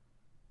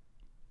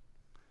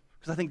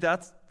 Because I think we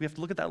have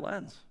to look at that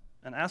lens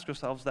and ask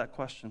ourselves that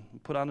question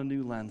and put on a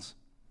new lens.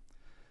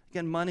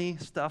 Again, money,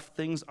 stuff,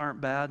 things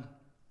aren't bad.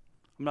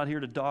 I'm not here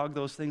to dog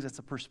those things. It's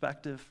a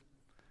perspective.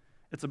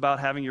 It's about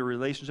having your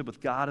relationship with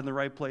God in the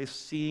right place,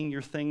 seeing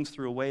your things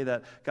through a way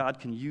that God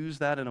can use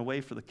that in a way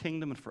for the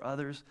kingdom and for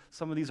others.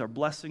 Some of these are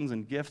blessings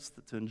and gifts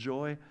to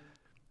enjoy.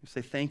 You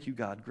say, thank you,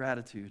 God,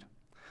 gratitude.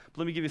 But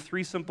let me give you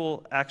 3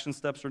 simple action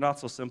steps, or not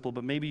so simple,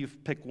 but maybe you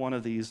pick one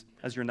of these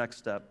as your next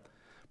step.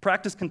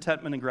 Practice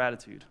contentment and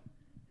gratitude.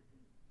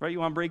 Right? You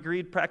want to break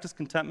greed? Practice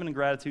contentment and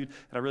gratitude.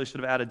 And I really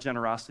should have added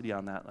generosity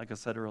on that, like I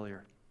said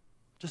earlier.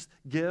 Just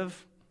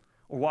give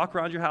or walk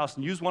around your house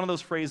and use one of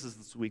those phrases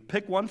this week.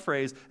 Pick one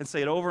phrase and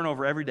say it over and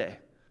over every day.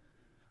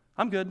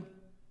 I'm good.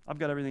 I've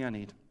got everything I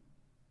need.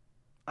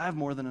 I have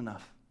more than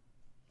enough.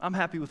 I'm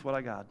happy with what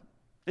I got.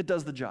 It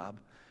does the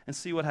job. And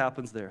see what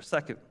happens there.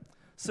 Second,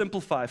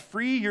 simplify.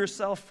 Free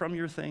yourself from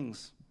your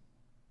things.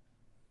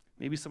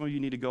 Maybe some of you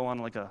need to go on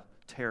like a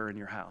tear in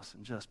your house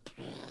and just,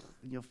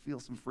 you'll feel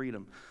some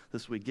freedom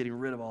this week, getting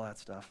rid of all that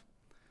stuff.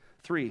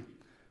 3,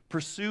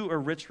 pursue a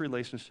rich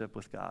relationship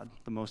with God,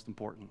 the most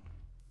important,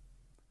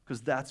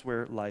 because that's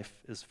where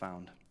life is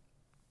found.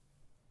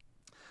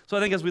 So I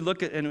think as we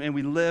look at and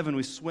we live and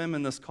we swim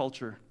in this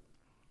culture,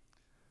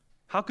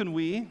 how can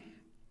we,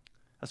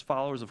 as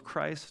followers of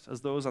Christ, as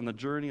those on the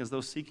journey, as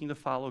those seeking to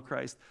follow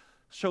Christ,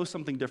 show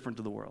something different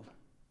to the world?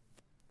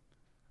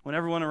 When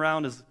everyone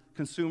around is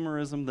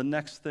consumerism, the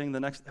next thing,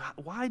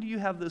 why do you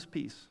have this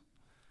peace?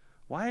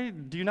 Why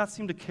do you not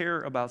seem to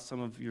care about some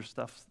of your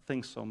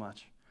things so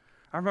much?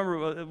 I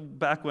remember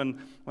back when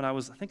I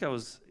was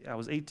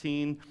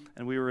 18,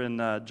 and we were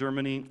in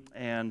Germany,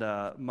 and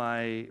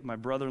my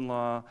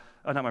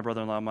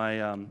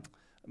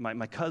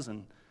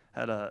cousin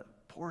had a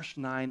Porsche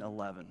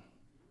 911.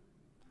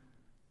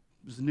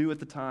 It was new at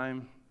the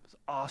time. It was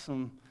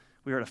awesome.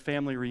 We were at a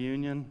family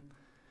reunion,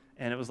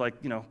 and it was like,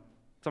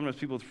 sometimes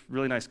people with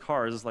really nice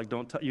cars, it's like,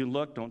 you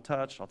look, don't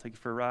touch, I'll take you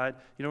for a ride.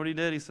 You know what he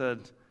did? He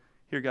said,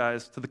 here,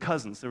 guys, to the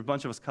cousins. There were a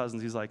bunch of us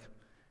cousins. He's like,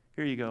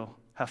 here you go,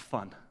 have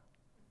fun.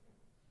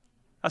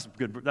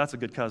 That's a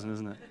good cousin,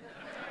 isn't it?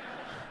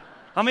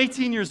 I'm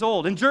 18 years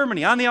old in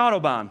Germany on the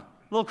Autobahn. A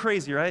little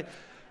crazy, right?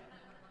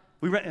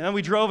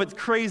 We drove it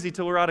crazy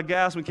till we were out of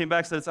gas. We came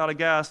back, said it's out of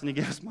gas, and he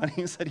gave us money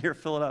and said, here,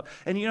 fill it up.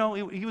 And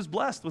he was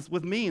blessed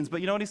with means,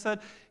 but you know what he said?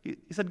 He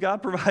said,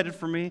 God provided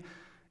for me.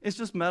 It's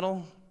just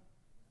metal.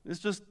 It's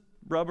just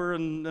rubber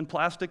and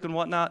plastic and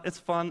whatnot. It's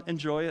fun.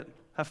 Enjoy it.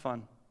 Have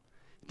fun.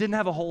 It didn't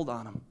have a hold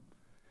on him.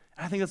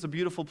 And I think that's a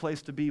beautiful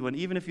place to be when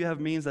even if you have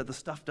means that the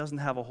stuff doesn't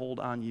have a hold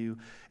on you.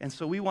 And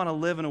so we want to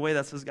live in a way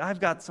that says, I've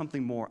got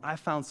something more. I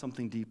found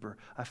something deeper.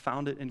 I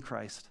found it in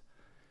Christ.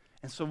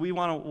 And so we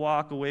want to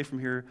walk away from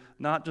here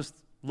not just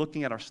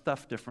looking at our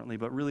stuff differently,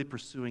 but really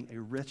pursuing a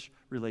rich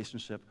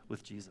relationship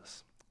with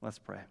Jesus. Let's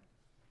pray.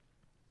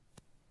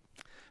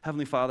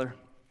 Heavenly Father,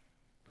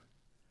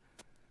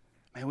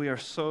 man, we are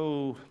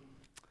so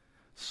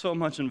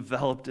much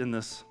enveloped in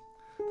the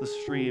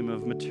stream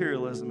of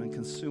materialism and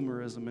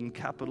consumerism and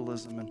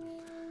capitalism. And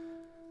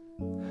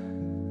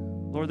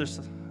Lord,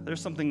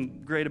 there's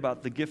something great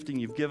about the gifting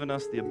you've given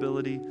us, the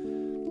ability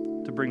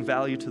to bring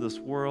value to this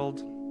world,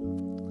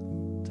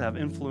 to have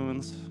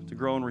influence, to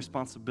grow in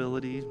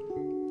responsibility,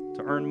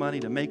 to earn money,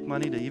 to make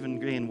money, to even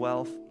gain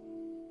wealth.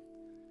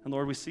 And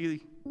Lord, we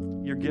see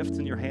your gifts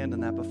in your hand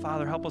in that. But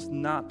Father, help us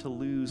not to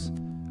lose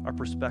our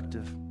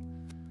perspective.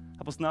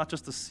 Help us not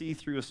just to see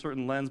through a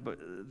certain lens, but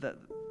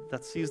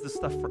that sees this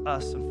stuff for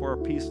us and for our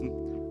peace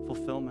and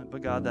fulfillment.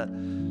 But God, that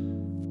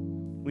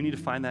we need to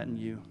find that in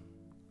you.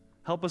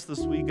 Help us this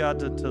week, God,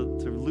 to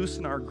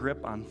loosen our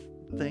grip on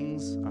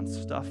things, on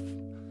stuff,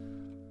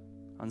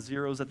 on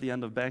zeros at the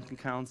end of bank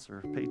accounts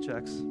or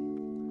paychecks.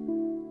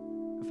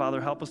 And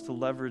Father, help us to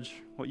leverage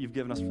what you've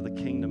given us for the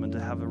kingdom and to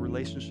have a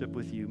relationship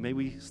with you. May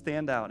we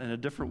stand out in a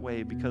different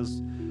way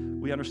because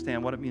we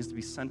understand what it means to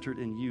be centered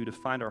in you, to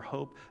find our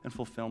hope and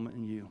fulfillment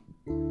in you.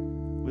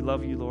 We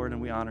love you, Lord,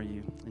 and we honor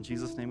you. In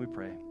Jesus' name we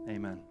pray.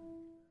 Amen.